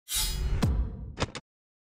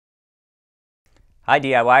Hi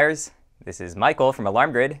DIYers, this is Michael from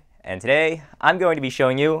Alarm Grid, and today I'm going to be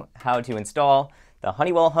showing you how to install the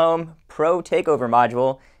Honeywell Home PROTAKEOVER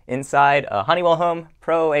module inside a Honeywell Home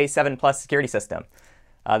PROA7PLUS security system.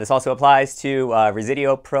 This also applies to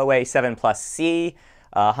Resideo PROA7PLUSC,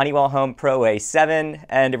 Honeywell Home PROA7,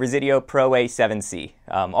 and Resideo PROA7C.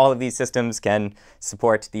 All of these systems can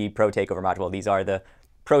support the PROTAKEOVER module. These are the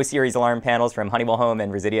Pro Series alarm panels from Honeywell Home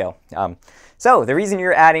and Resideo. So the reason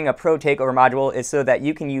you're adding a PROTAKEOVER module is so that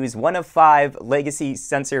you can use one of 5 legacy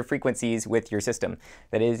sensor frequencies with your system.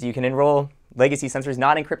 That is, you can enroll legacy sensors,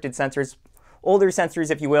 non-encrypted sensors, older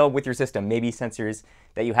sensors, if you will, with your system. Maybe sensors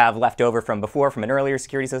that you have left over from before from an earlier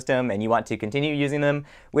security system, and you want to continue using them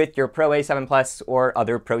with your PROA7PLUS or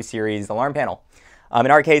other Pro Series alarm panel. In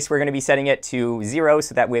our case, we're going to be setting it to 0,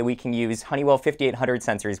 so that way we can use Honeywell 5800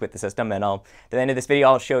 sensors with the system. And at the end of this video,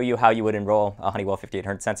 I'll show you how you would enroll a Honeywell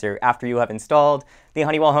 5800 sensor after you have installed the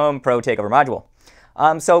Honeywell Home PROTAKEOVER module.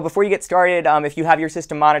 So before you get started, if you have your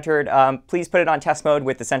system monitored, please put it on test mode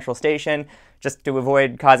with the central station, just to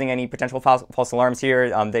avoid causing any potential false alarms here.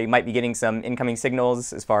 They might be getting some incoming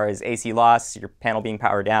signals as far as AC loss, your panel being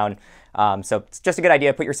powered down. So it's just a good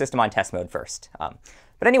idea to put your system on test mode first.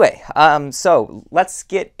 But anyway, so let's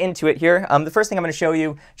get into it here. The first thing I'm going to show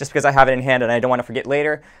you, just because I have it in hand and I don't want to forget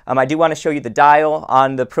later, I do want to show you the dial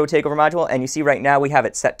on the PROTAKEOVER module. And you see right now we have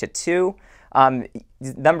it set to 2.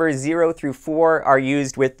 Numbers 0 through 4 are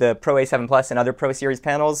used with the PROA7PLUS and other Pro Series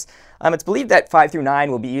panels. It's believed that 5 through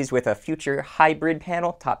 9 will be used with a future hybrid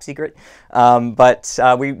panel, top secret, but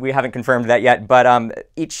we haven't confirmed that yet. But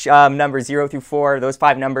each number 0 through 4, those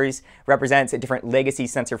 5 numbers represents a different legacy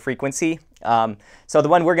sensor frequency. So the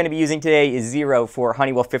one we're going to be using today is 0 for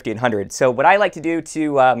Honeywell 5800. So what I like to do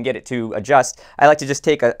to get it to adjust, I like to just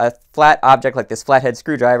take a flat object like this flathead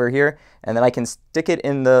screwdriver here, and then I can stick it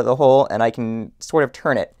in the hole and I can sort of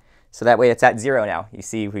turn it. So that way it's at 0 now. You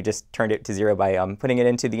see we just turned it to 0 by putting it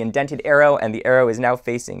into the indented arrow, and the arrow is now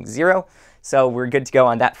facing 0. So we're good to go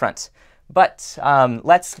on that front. But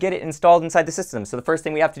let's get it installed inside the system. So the first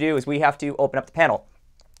thing we have to do is we have to open up the panel.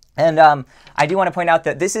 And I do want to point out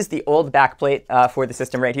that this is the old backplate for the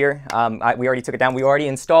system right here. We already took it down. We already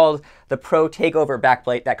installed the PROTAKEOVER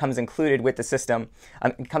backplate that comes included with the system.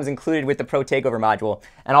 It comes included with the PROTAKEOVER module.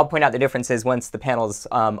 And I'll point out the differences once the panel's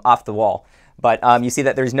off the wall. But you see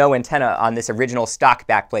that there's no antenna on this original stock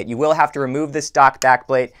backplate. You will have to remove the stock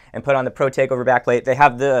backplate and put on the PROTAKEOVER backplate. They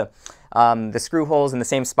have the screw holes in the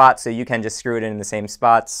same spots, so you can just screw it in the same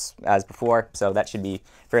spots as before. So that should be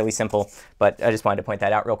fairly simple, but I just wanted to point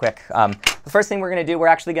that out real quick. The first thing we're going to do, we're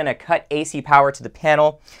actually going to cut AC power to the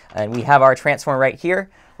panel, and we have our transformer right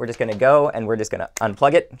here. We're just going to go and we're just going to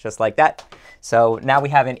unplug it just like that. So now we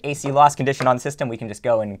have an AC loss condition on the system. We can just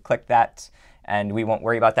go and click that, and we won't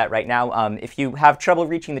worry about that right now. If you have trouble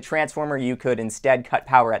reaching the transformer, you could instead cut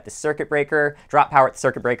power at the circuit breaker, drop power at the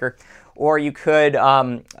circuit breaker, or you could,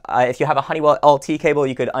 if you have a Honeywell LT cable,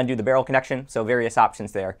 you could undo the barrel connection, so various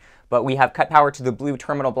options there. But we have cut power to the blue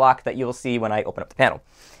terminal block that you'll see when I open up the panel.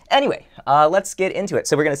 Anyway, let's get into it.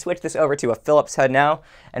 So we're going to switch this over to a Phillips head now,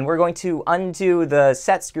 and we're going to undo the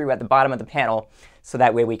set screw at the bottom of the panel, so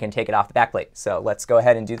that way we can take it off the backplate. So let's go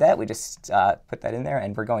ahead and do that. We just put that in there,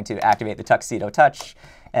 and we're going to activate the tuxedo touch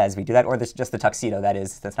as we do that, or just the tuxedo, that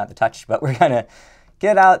is. That's not the touch, but we're going to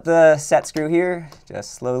get out the set screw here.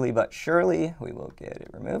 Just slowly but surely, we will get it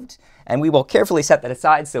removed. And we will carefully set that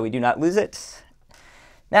aside so we do not lose it.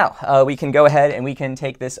 Now, we can go ahead and we can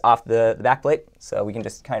take this off the backplate. So we can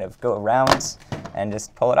just kind of go around and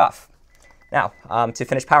just pull it off. Now, to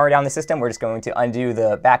finish power down the system, we're just going to undo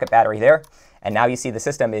the backup battery there. And now you see the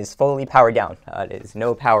system is fully powered down. It is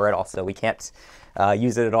no power at all, so we can't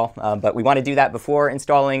use it at all. But we want to do that before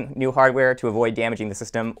installing new hardware to avoid damaging the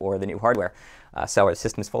system or the new hardware. So our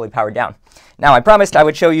system is fully powered down. Now, I promised I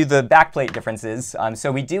would show you the backplate differences. So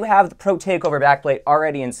we do have the PROTAKEOVER backplate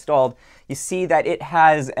already installed. You see that it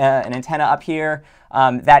has an antenna up here.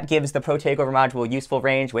 That gives the PROTAKEOVER module useful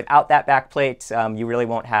range. Without that backplate, you really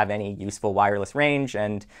won't have any useful wireless range,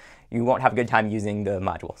 and you won't have a good time using the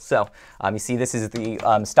module. So you see this is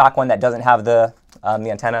the stock one that doesn't have the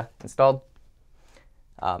antenna installed.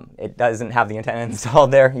 It doesn't have the antenna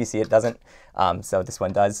installed there. You see it doesn't. So this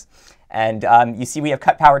one does. And you see we have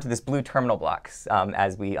cut power to this blue terminal block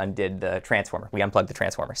as we undid the transformer. We unplugged the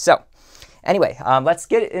transformer. So anyway, let's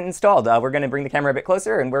get it installed. We're going to bring the camera a bit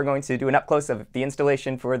closer, and we're going to do an up-close of the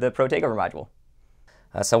installation for the PROTAKEOVER module.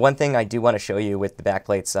 So one thing I do want to show you with the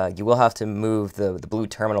backplates, you will have to move the blue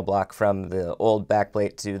terminal block from the old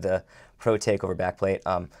backplate to the PROTAKEOVER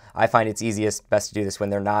backplate. I find it's best to do this when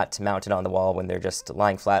they're not mounted on the wall, when they're just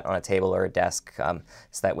lying flat on a table or a desk, so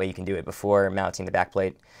that way you can do it before mounting the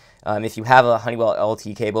backplate. If you have a Honeywell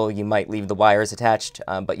LT cable, you might leave the wires attached,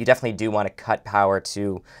 but you definitely do want to cut power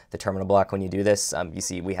to the terminal block when you do this. You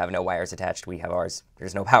see we have no wires attached, we have ours.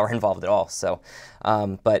 There's no power involved at all. So,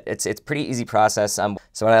 but it's a pretty easy process.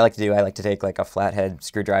 So what I like to do, I like to take like a flathead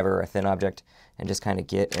screwdriver or a thin object and just kind of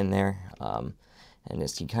get in there, and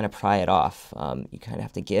just you kind of pry it off. You kind of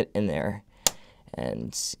have to get in there, and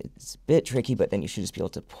it's a bit tricky, but then you should just be able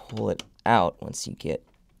to pull it out once you get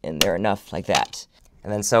in there enough, like that.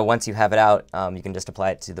 And then so once you have it out, you can just apply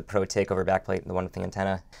it to the PROTAKEOVER backplate, the one with the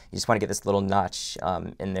antenna. You just want to get this little notch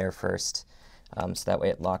in there first, so that way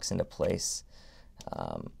it locks into place.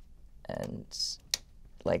 And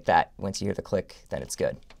like that, once you hear the click, then it's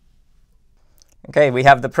good. Okay, we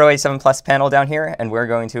have the PROA7PLUS panel down here, and we're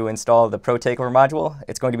going to install the PROTAKEOVER module.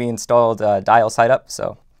 It's going to be installed dial side up,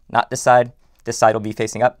 so not this side. This side will be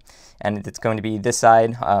facing up, and it's going to be this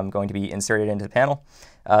side going to be inserted into the panel.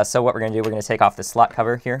 So what we're going to do, we're going to take off the slot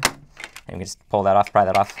cover here, and we just pull that off, pry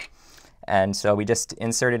that off. And so we just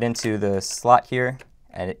insert it into the slot here,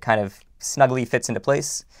 and it kind of snugly fits into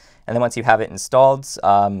place. And then once you have it installed,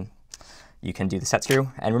 you can do the set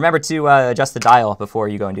screw. And remember to adjust the dial before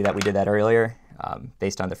you go and do that. We did that earlier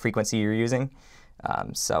based on the frequency you're using.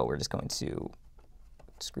 So we're just going to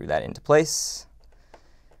screw that into place.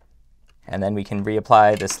 And then we can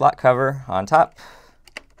reapply the slot cover on top.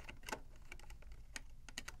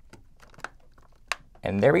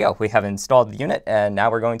 And there we go. We have installed the unit, and now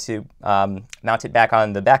we're going to mount it back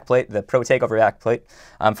on the backplate, the PROTAKEOVER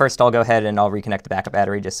backplate. First, I'll go ahead and I'll reconnect the backup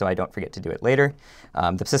battery just so I don't forget to do it later.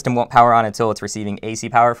 The system won't power on until it's receiving AC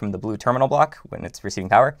power from the blue terminal block. When it's receiving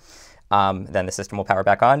power, then the system will power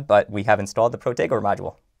back on, but we have installed the PROTAKEOVER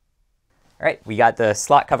module. All right, we got the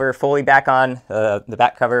slot cover fully back on the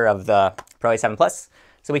back cover of the PROA7PLUS,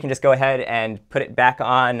 so we can just go ahead and put it back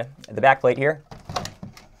on the backplate here.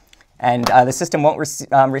 And the system won't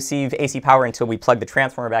receive AC power until we plug the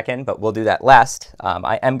transformer back in, but we'll do that last.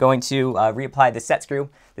 I am going to reapply the set screw.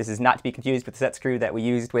 This is not to be confused with the set screw that we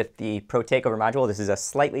used with the PROTAKEOVER module. This is a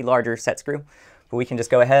slightly larger set screw, but we can just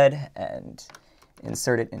go ahead and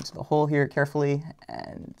insert it into the hole here carefully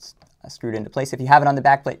and screw it into place. If you have it on the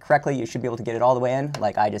backplate correctly, you should be able to get it all the way in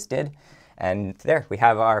like I just did. And there, we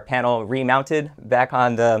have our panel remounted back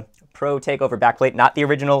on the PROTAKEOVER backplate, not the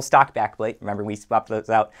original stock backplate. Remember, we swapped those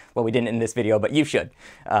out. Well, we didn't in this video, but you should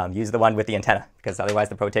use the one with the antenna, because otherwise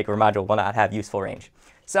the PROTAKEOVER module will not have useful range.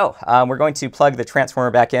 So we're going to plug the transformer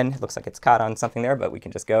back in. It looks like it's caught on something there, but we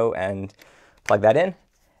can just go and plug that in.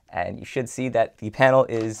 And you should see that the panel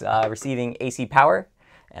is receiving AC power.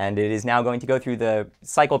 And it is now going to go through the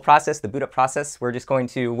cycle process, the boot up process. We're just going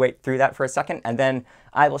to wait through that for a second, and then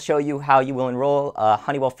I will show you how you will enroll a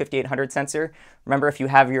Honeywell 5800 sensor. Remember, if you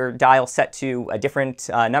have your dial set to a different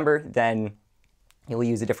number, then you'll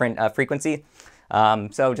use a different frequency.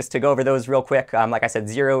 So just to go over those real quick, like I said,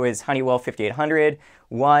 0 is Honeywell 5800,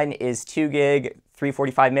 1 is 2 gig,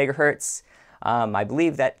 345 megahertz. I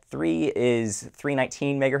believe that 3 is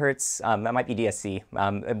 319 megahertz. That might be DSC.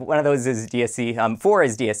 One of those is DSC. 4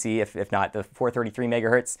 is DSC, if not the 433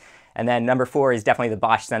 megahertz. And then number 4 is definitely the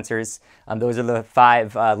Bosch sensors. Those are the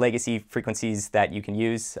 5 legacy frequencies that you can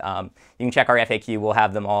use. You can check our FAQ. We'll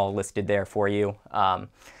have them all listed there for you.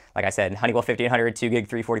 Like I said, Honeywell 5800, 2 gig,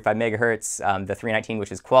 345 megahertz. The 319,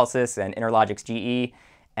 which is Qolsys and Interlogix GE.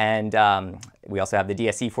 And we also have the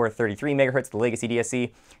DSC 433 megahertz, the legacy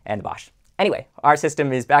DSC, and the Bosch. Anyway, our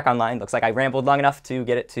system is back online. Looks like I rambled long enough to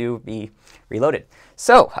get it to be reloaded.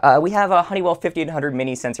 So we have a Honeywell 5800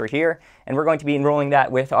 mini sensor here, and we're going to be enrolling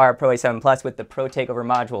that with our PROA7PLUS with the PROTAKEOVER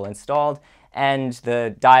module installed and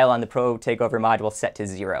the dial on the PROTAKEOVER module set to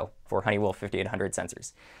 0 for Honeywell 5800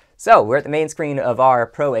 sensors. So we're at the main screen of our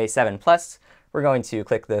PROA7PLUS. We're going to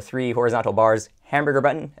click the 3 horizontal bars hamburger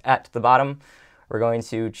button at the bottom. We're going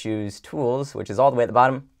to choose Tools, which is all the way at the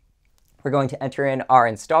bottom. We're going to enter in our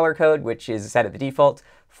installer code, which is set at the default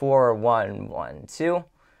 4112.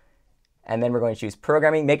 And then we're going to choose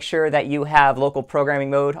programming. Make sure that you have local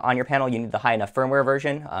programming mode on your panel. You need the high enough firmware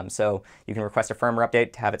version. So you can request a firmware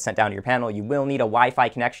update to have it sent down to your panel. You will need a Wi-Fi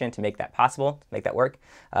connection to make that possible, to make that work.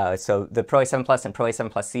 So the PROA7PLUS and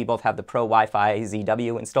PROA7PLUSC both have the Pro Wi-Fi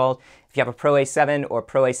ZW installed. If you have a PROA7 or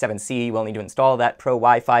PROA7C, you will need to install that Pro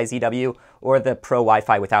Wi-Fi ZW or the Pro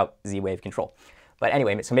Wi-Fi without Z-Wave control. But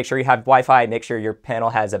anyway, so make sure you have Wi-Fi, make sure your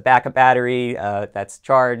panel has a backup battery that's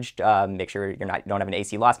charged, make sure you don't have an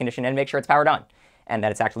AC loss condition, and make sure it's powered on, and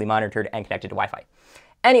that it's actually monitored and connected to Wi-Fi.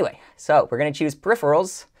 Anyway, so we're going to choose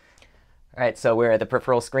peripherals. All right, so we're at the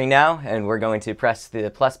peripheral screen now, and we're going to press the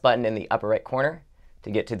plus button in the upper right corner to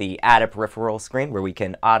get to the Add a Peripheral screen, where we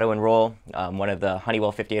can auto-enroll one of the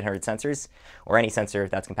Honeywell 5800 sensors, or any sensor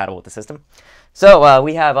that's compatible with the system. So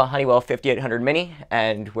we have a Honeywell 5800 Mini,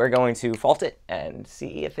 and we're going to fault it and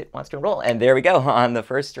see if it wants to enroll. And there we go, on the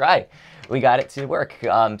first try. We got it to work.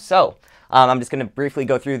 I'm just going to briefly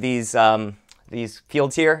go through these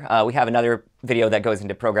fields here. We have another video that goes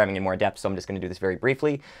into programming in more depth, so I'm just going to do this very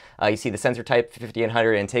briefly. You see the sensor type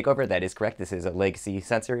 5800 and takeover. That is correct. This is a legacy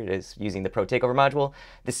sensor. It is using the PROTAKEOVER module.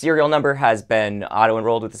 The serial number has been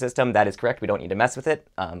auto-enrolled with the system. That is correct. We don't need to mess with it.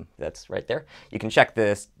 That's right there. You can check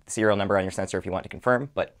the serial number on your sensor if you want to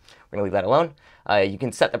confirm, but we're going to leave that alone. You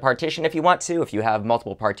can set the partition if you want to, if you have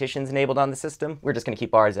multiple partitions enabled on the system. We're just going to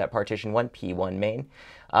keep ours at partition 1, P1 main.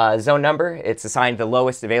 Zone number, it's assigned the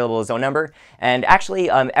lowest available zone number. And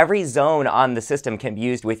actually, every zone on the system can be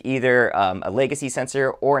used with either a legacy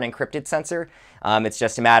sensor or an encrypted sensor. It's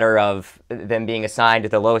just a matter of them being assigned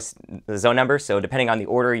the lowest zone number. So depending on the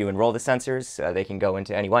order you enroll the sensors, they can go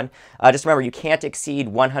into any one. Just remember, you can't exceed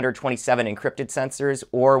 127 encrypted sensors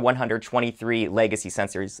or 123 legacy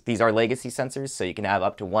sensors. These are legacy sensors, so you can have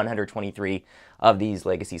up to 123 of these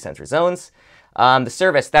legacy sensor zones. The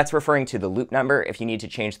service, that's referring to the loop number if you need to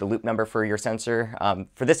change the loop number for your sensor.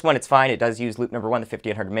 For this one, it's fine. It does use loop number 1, the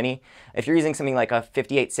 5800 Mini. If you're using something like a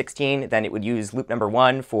 5816, then it would use loop number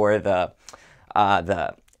 1 for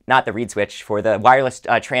not the read switch, for the wireless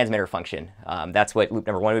transmitter function. That's what loop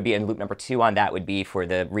number 1 would be, and loop number 2 on that would be for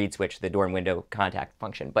the read switch, the door and window contact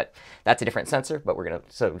function. But that's a different sensor, but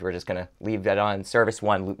we're just gonna leave that on service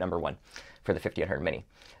 1, loop number 1 for the 5800 Mini.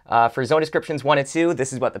 For zone descriptions 1 and 2,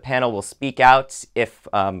 this is what the panel will speak out if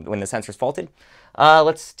when the sensor is faulted.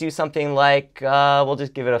 Let's do something like, we'll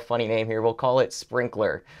just give it a funny name here. We'll call it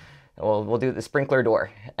sprinkler. We'll do the sprinkler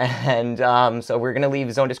door. And so we're going to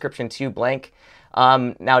leave zone description 2 blank.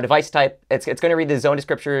 Now device type, it's going to read the zone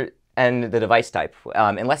description and the device type,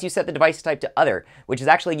 unless you set the device type to other, which is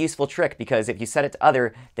actually a useful trick, because if you set it to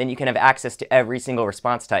other, then you can have access to every single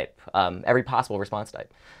response type, every possible response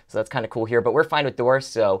type. So that's kind of cool here, but we're fine with door,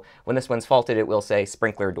 so when this one's faulted, it will say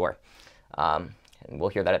sprinkler door. And we'll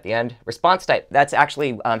hear that at the end. Response type, that's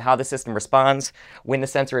actually how the system responds when the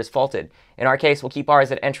sensor is faulted. In our case, we'll keep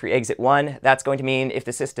ours at entry exit 1. That's going to mean if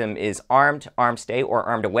the system is armed, armed stay, or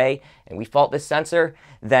armed away, and we fault this sensor,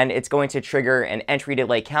 then it's going to trigger an entry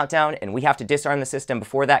delay countdown, and we have to disarm the system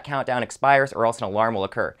before that countdown expires, or else an alarm will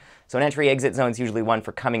occur. So an entry exit zone is usually one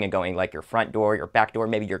for coming and going, like your front door, your back door,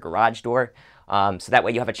 maybe your garage door. So that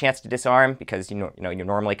way you have a chance to disarm, because you're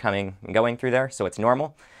normally coming and going through there, so it's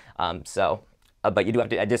normal. But you do have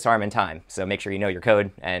to disarm in time, so make sure you know your code,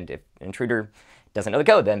 and if an intruder doesn't know the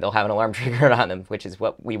code, then they'll have an alarm triggered on them, which is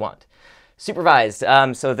what we want. Supervised,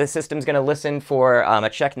 so this system's going to listen for a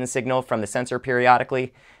check-in signal from the sensor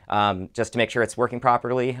periodically, just to make sure it's working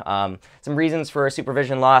properly. Some reasons for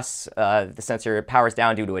supervision loss: the sensor powers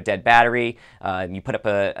down due to a dead battery, you put up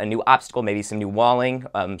a new obstacle, maybe some new walling,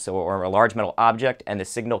 or a large metal object, and the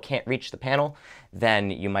signal can't reach the panel, then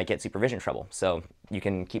you might get supervision trouble. So you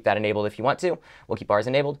can keep that enabled if you want to. We'll keep ours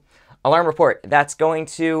enabled. Alarm report, that's going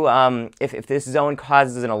to, if this zone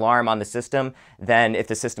causes an alarm on the system, then if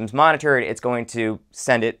the system's monitored, it's going to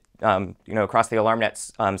send it across the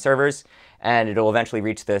AlarmNet servers, and it'll eventually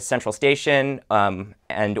reach the central station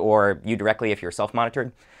and or you directly if you're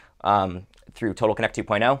self-monitored through Total Connect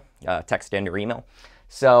 2.0, text in or email.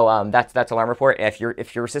 So that's alarm report. If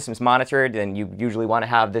your system's monitored, then you usually want to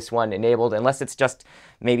have this one enabled, unless it's just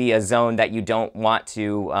maybe a zone that you don't want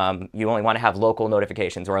to, you only want to have local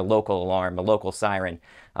notifications or a local alarm, a local siren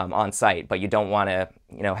on site, but you don't want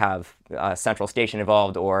to have a central station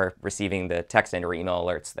involved or receiving the text and or email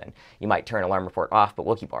alerts, then you might turn alarm report off, but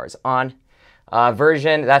we'll keep ours on.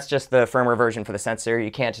 Version, that's just the firmware version for the sensor.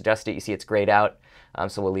 You can't adjust it. You see it's grayed out.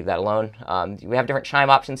 So we'll leave that alone. We have different chime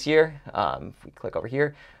options here. If we click over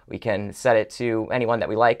here, we can set it to any one that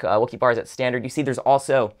we like. We'll keep ours at standard. You see there's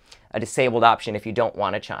also a disabled option if you don't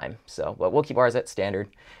want a chime. But we'll keep ours at standard.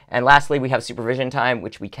 And lastly, we have supervision time,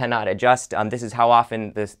 which we cannot adjust. This is how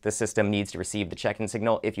often the system needs to receive the check-in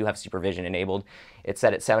signal if you have supervision enabled. It's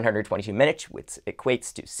set at 722 minutes, which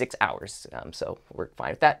equates to 6 hours. So we're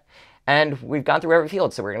fine with that. And we've gone through every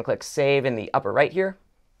field, so we're going to click Save in the upper right here.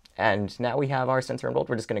 And now we have our sensor enrolled.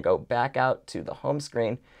 We're just going to go back out to the home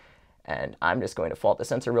screen, and I'm just going to fault the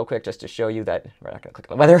sensor real quick just to show you that we're not going to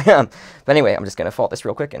click on the weather. But anyway, I'm just going to fault this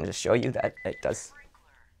real quick and just show you that it does.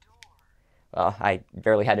 Well, I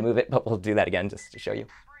barely had to move it, but we'll do that again just to show you.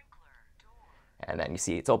 And then you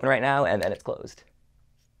see it's open right now, and then it's closed.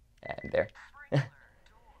 And there.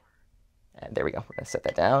 And there we go. We're going to set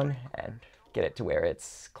that down, and get it to where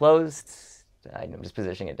it's closed. I'm just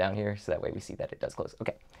positioning it down here so that way we see that it does close.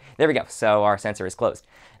 Okay, there we go. So our sensor is closed.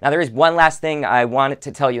 Now there is one last thing I wanted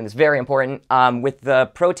to tell you, and it's very important. With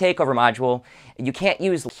the PROTAKEOVER module, you can't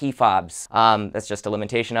use key fobs. That's just a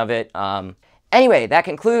limitation of it. Anyway, that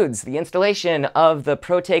concludes the installation of the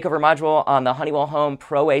PROTAKEOVER module on the Honeywell Home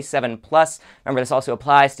PROA7PLUS. Remember, this also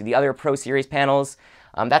applies to the other Pro Series panels.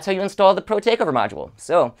 That's how you install the PROTAKEOVER module.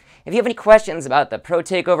 So if you have any questions about the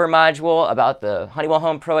PROTAKEOVER module, about the Honeywell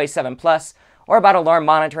Home PROA7PLUS, or about alarm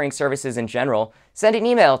monitoring services in general, send an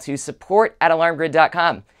email to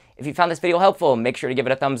support@alarmgrid.com. If you found this video helpful, make sure to give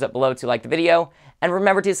it a thumbs up below to like the video, and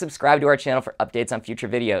remember to subscribe to our channel for updates on future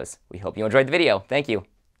videos. We hope you enjoyed the video. Thank you.